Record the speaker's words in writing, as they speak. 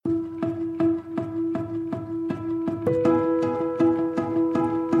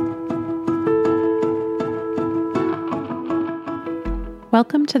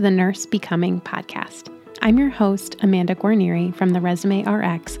Welcome to the Nurse Becoming podcast. I'm your host, Amanda Guarnieri from the Resume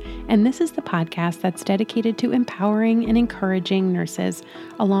RX, and this is the podcast that's dedicated to empowering and encouraging nurses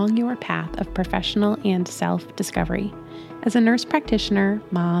along your path of professional and self-discovery. As a nurse practitioner,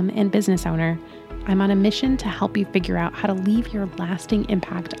 mom, and business owner, I'm on a mission to help you figure out how to leave your lasting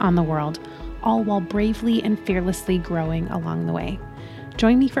impact on the world, all while bravely and fearlessly growing along the way.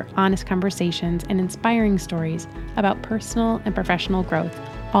 Join me for honest conversations and inspiring stories about personal and professional growth,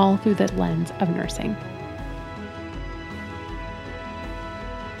 all through the lens of nursing.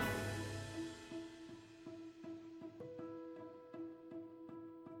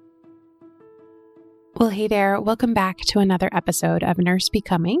 Well, hey there. Welcome back to another episode of Nurse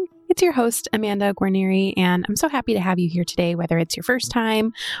Becoming. It's your host, Amanda Guarnieri, and I'm so happy to have you here today, whether it's your first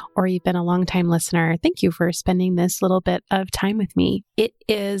time or you've been a long-time listener. Thank you for spending this little bit of time with me. It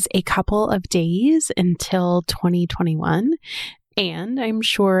is a couple of days until 2021, and I'm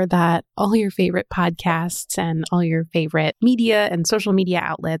sure that all your favorite podcasts and all your favorite media and social media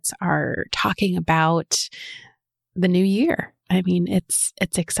outlets are talking about the new year. I mean, it's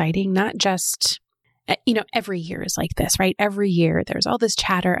exciting, not just every year is like this, right? Every year there's all this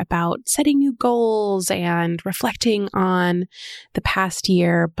chatter about setting new goals and reflecting on the past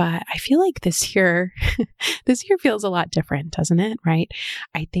year. But I feel like this year feels a lot different, doesn't it? Right?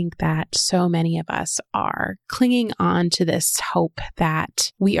 I think that so many of us are clinging on to this hope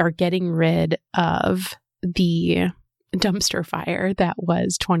that we are getting rid of the dumpster fire that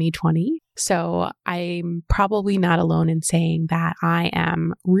was 2020. So I'm probably not alone in saying that I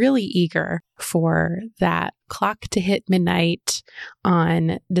am really eager for that clock to hit midnight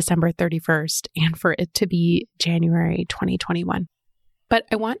on December 31st and for it to be January 2021. But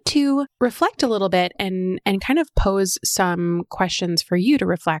I want to reflect a little bit and kind of pose some questions for you to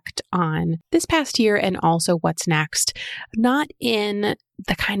reflect on this past year and also what's next, not in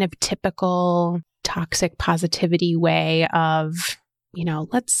the kind of typical toxic positivity way of,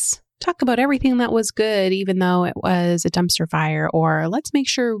 let's talk about everything that was good, even though it was a dumpster fire, or let's make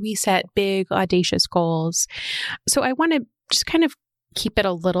sure we set big, audacious goals. So I want to just kind of keep it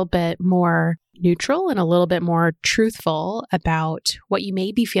a little bit more neutral and a little bit more truthful about what you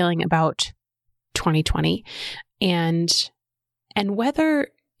may be feeling about 2020 and whether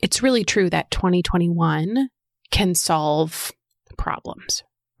it's really true that 2021 can solve problems.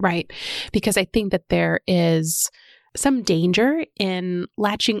 Right? Because I think that there is some danger in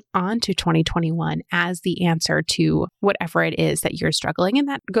latching on to 2021 as the answer to whatever it is that you're struggling. And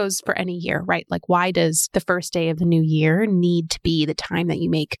that goes for any year, right? Like, why does the first day of the new year need to be the time that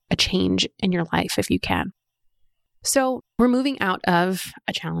you make a change in your life if you can? So we're moving out of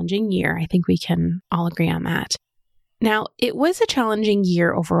a challenging year. I think we can all agree on that. Now, it was a challenging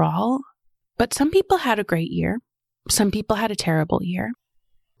year overall, but some people had a great year. Some people had a terrible year.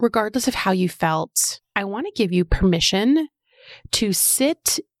 Regardless of how you felt, I want to give you permission to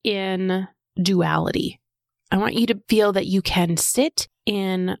sit in duality. I want you to feel that you can sit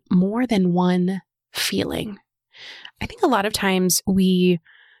in more than one feeling. I think a lot of times we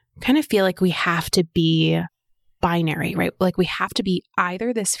kind of feel like we have to be binary, right? Like we have to be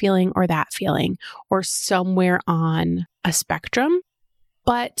either this feeling or that feeling or somewhere on a spectrum.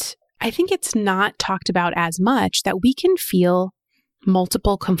 But I think it's not talked about as much that we can feel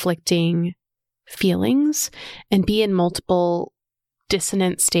multiple conflicting feelings and be in multiple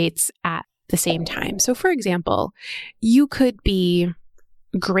dissonant states at the same time. So for example, you could be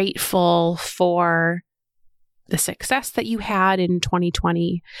grateful for the success that you had in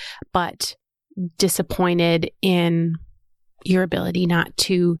 2020, but disappointed in your ability not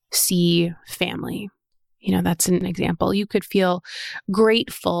to see family. That's an example. You could feel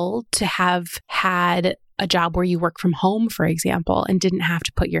grateful to have had a job where you work from home, for example, and didn't have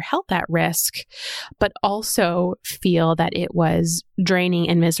to put your health at risk, but also feel that it was draining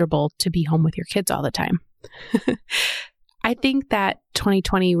and miserable to be home with your kids all the time. I think that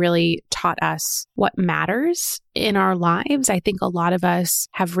 2020 really taught us what matters in our lives. I think a lot of us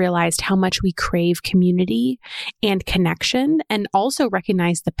have realized how much we crave community and connection, and also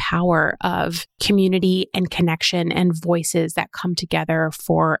recognize the power of community and connection and voices that come together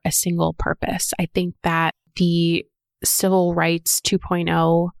for a single purpose. I think that the civil rights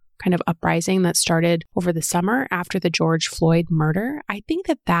 2.0 kind of uprising that started over the summer after the George Floyd murder, I think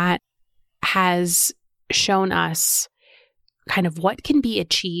that has shown us kind of what can be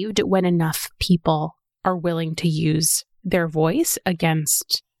achieved when enough people are willing to use their voice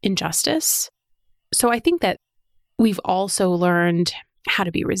against injustice. So I think that we've also learned how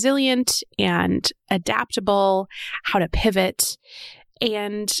to be resilient and adaptable, how to pivot.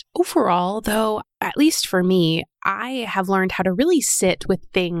 And overall, though, at least for me, I have learned how to really sit with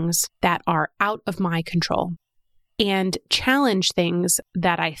things that are out of my control and challenge things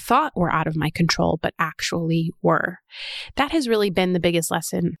that I thought were out of my control, but actually were. That has really been the biggest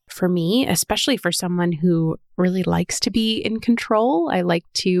lesson for me, especially for someone who really likes to be in control. I like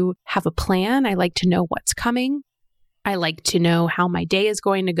to have a plan. I like to know what's coming. I like to know how my day is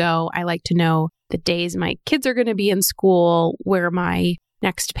going to go. I like to know the days my kids are going to be in school, where my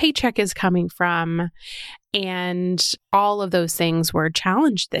next paycheck is coming from. And all of those things were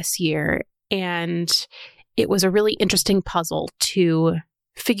challenged this year. And it was a really interesting puzzle to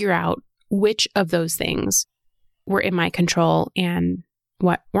figure out which of those things were in my control and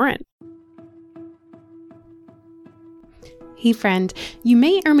what weren't. Hey friend, you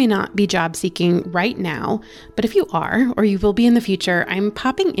may or may not be job seeking right now, but if you are, or you will be in the future, I'm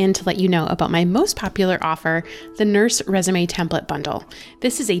popping in to let you know about my most popular offer, the Nurse Resume Template Bundle.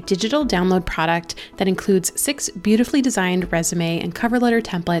 This is a digital download product that includes 6 beautifully designed resume and cover letter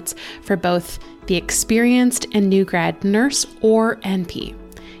templates for both the experienced and new grad nurse or NP.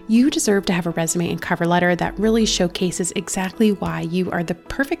 You deserve to have a resume and cover letter that really showcases exactly why you are the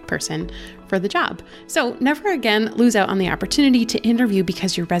perfect person for the job. So never again lose out on the opportunity to interview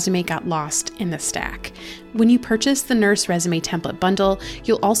because your resume got lost in the stack. When you purchase the Nurse Resume Template Bundle,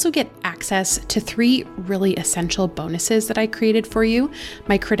 you'll also get access to 3 really essential bonuses that I created for you: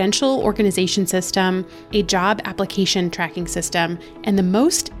 my credential organization system, a job application tracking system, and the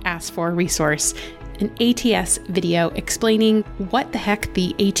most asked for resource, an ATS video explaining what the heck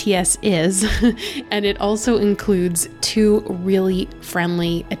the ATS is. And it also includes 2 really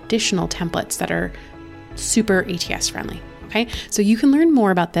friendly additional templates that are super ATS friendly. Okay, so you can learn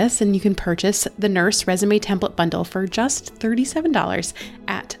more about this and you can purchase the Nurse Resume Template Bundle for just $37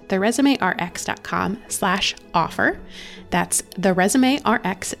 at theresumérx.com/offer. That's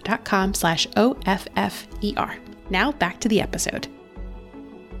theresumérx.com/OFFER. Now back to the episode.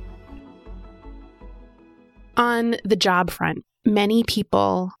 On the job front, many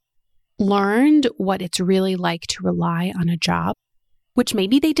people learned what it's really like to rely on a job, which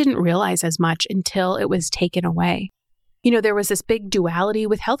maybe they didn't realize as much until it was taken away. There was this big duality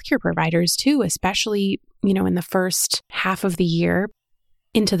with healthcare providers too, especially, in the first half of the year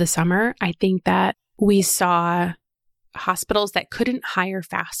into the summer. I think that we saw hospitals that couldn't hire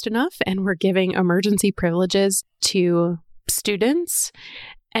fast enough and were giving emergency privileges to students.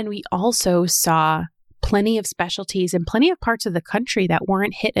 And we also saw plenty of specialties in plenty of parts of the country that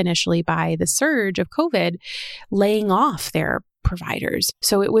weren't hit initially by the surge of COVID laying off their providers.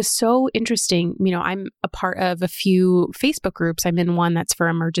 So it was so interesting. I'm a part of a few Facebook groups. I'm in one that's for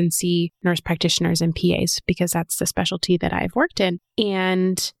emergency nurse practitioners and PAs because that's the specialty that I've worked in.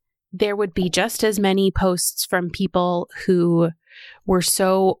 And there would be just as many posts from people who were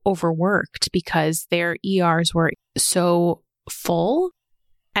so overworked because their ERs were so full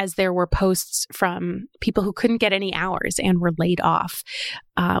as there were posts from people who couldn't get any hours and were laid off,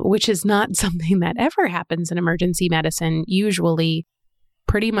 which is not something that ever happens in emergency medicine. Usually,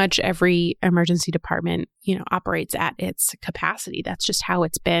 pretty much every emergency department, operates at its capacity. That's just how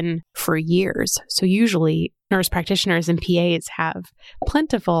it's been for years. So usually, nurse practitioners and PAs have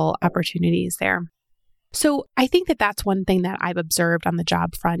plentiful opportunities there. So I think that that's one thing that I've observed on the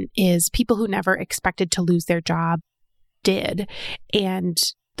job front is people who never expected to lose their job did. And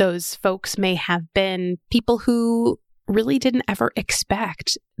those folks may have been people who really didn't ever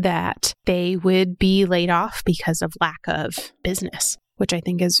expect that they would be laid off because of lack of business, which I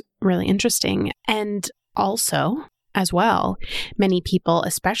think is really interesting. And also, as well, many people,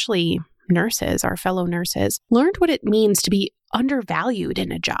 especially nurses, our fellow nurses, learned what it means to be undervalued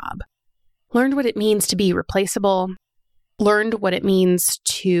in a job, learned what it means to be replaceable, learned what it means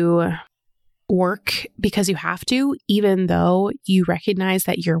to work because you have to, even though you recognize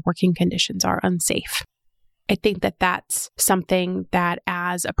that your working conditions are unsafe. I think that that's something that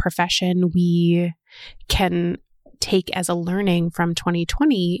as a profession, we can take as a learning from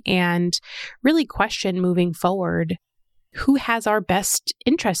 2020 and really question moving forward, who has our best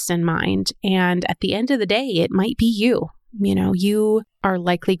interests in mind? And at the end of the day, it might be you. You are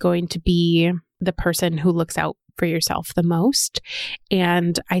likely going to be the person who looks out for yourself the most.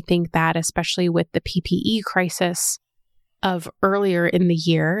 And I think that especially with the PPE crisis of earlier in the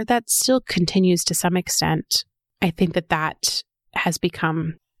year, that still continues to some extent. I think that that has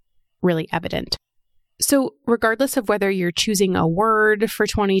become really evident. So regardless of whether you're choosing a word for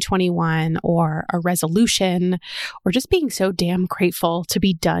 2021 or a resolution, or just being so damn grateful to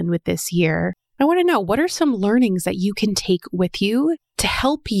be done with this year, I want to know, what are some learnings that you can take with you to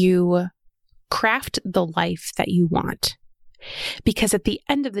help you craft the life that you want? Because at the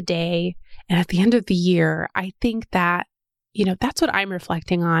end of the day, And at the end of the year, I think that, that's what I'm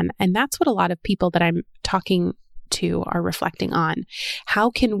reflecting on. And that's what a lot of people that I'm talking to are reflecting on. How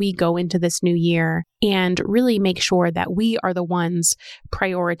can we go into this new year and really make sure that we are the ones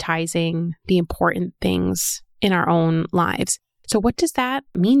prioritizing the important things in our own lives? So what does that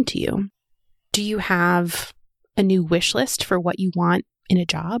mean to you? Do you have a new wish list for what you want in a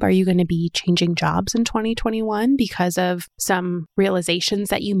job? Are you going to be changing jobs in 2021 because of some realizations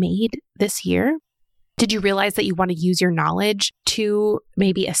that you made this year? Did you realize that you want to use your knowledge to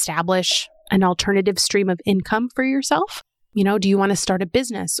maybe establish an alternative stream of income for yourself? Do you want to start a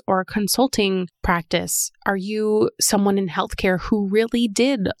business or a consulting practice? Are you someone in healthcare who really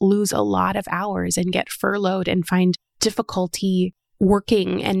did lose a lot of hours and get furloughed and find difficulty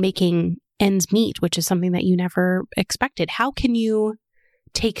working and making ends meet, which is something that you never expected? How can you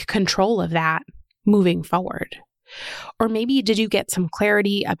take control of that moving forward? Or maybe did you get some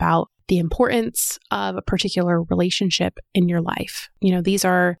clarity about the importance of a particular relationship in your life? These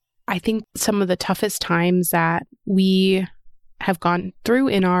are, I think, some of the toughest times that we have gone through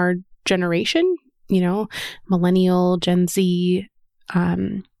in our generation, millennial, Gen Z,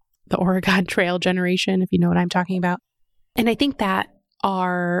 the Oregon Trail generation, if you know what I'm talking about. And I think that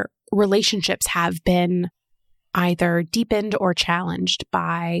our relationships have been either deepened or challenged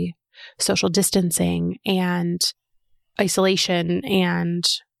by social distancing and isolation and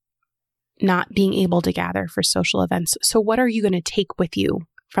not being able to gather for social events. So what are you going to take with you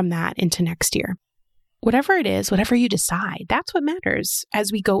from that into next year? Whatever it is, whatever you decide, that's what matters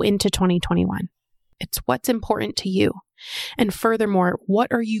as we go into 2021. It's what's important to you. And furthermore,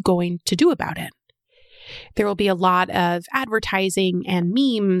 what are you going to do about it? There will be a lot of advertising and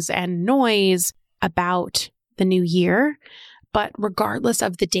memes and noise about the new year, but regardless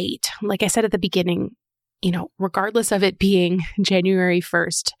of the date, like I said at the beginning, regardless of it being January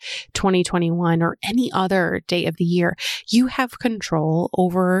 1st, 2021 or any other day of the year, you have control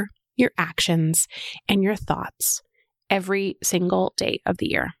over your actions and your thoughts every single day of the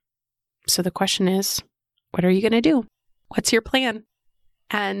year. So the question is, what are you going to do? What's your plan?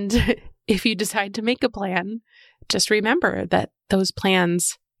 And if you decide to make a plan, just remember that those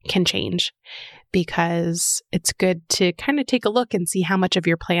plans can change, because it's good to kind of take a look and see how much of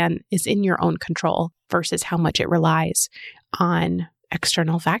your plan is in your own control versus how much it relies on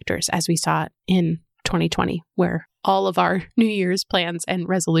external factors, as we saw in 2020, where all of our New Year's plans and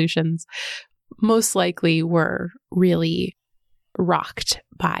resolutions most likely were really rocked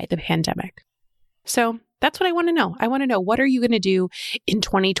by the pandemic. So that's what I want to know. I want to know, what are you going to do in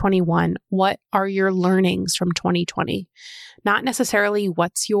 2021? What are your learnings from 2020? Not necessarily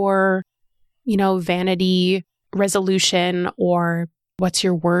what's your, vanity resolution or what's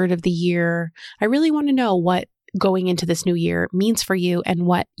your word of the year. I really want to know what going into this new year means for you and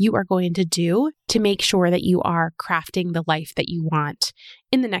what you are going to do to make sure that you are crafting the life that you want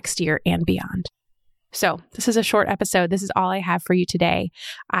in the next year and beyond. So this is a short episode. This is all I have for you today.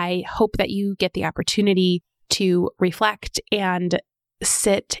 I hope that you get the opportunity to reflect and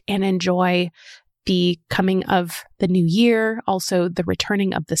sit and enjoy the coming of the new year, also the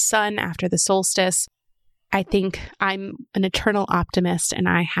returning of the sun after the solstice. I think I'm an eternal optimist, and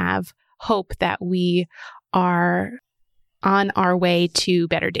I have hope that we are on our way to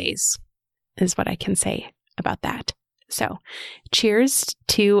better days, is what I can say about that. So cheers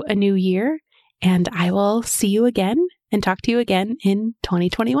to a new year, and I will see you again and talk to you again in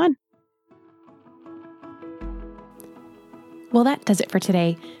 2021. Well, that does it for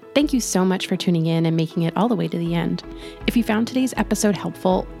today. Thank you so much for tuning in and making it all the way to the end. If you found today's episode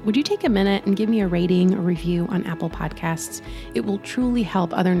helpful, would you take a minute and give me a rating or review on Apple Podcasts? It will truly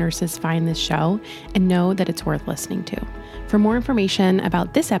help other nurses find this show and know that it's worth listening to. For more information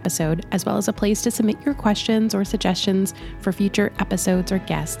about this episode, as well as a place to submit your questions or suggestions for future episodes or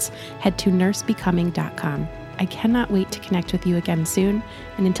guests, head to nursebecoming.com. I cannot wait to connect with you again soon.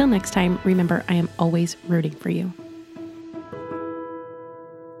 And until next time, remember, I am always rooting for you.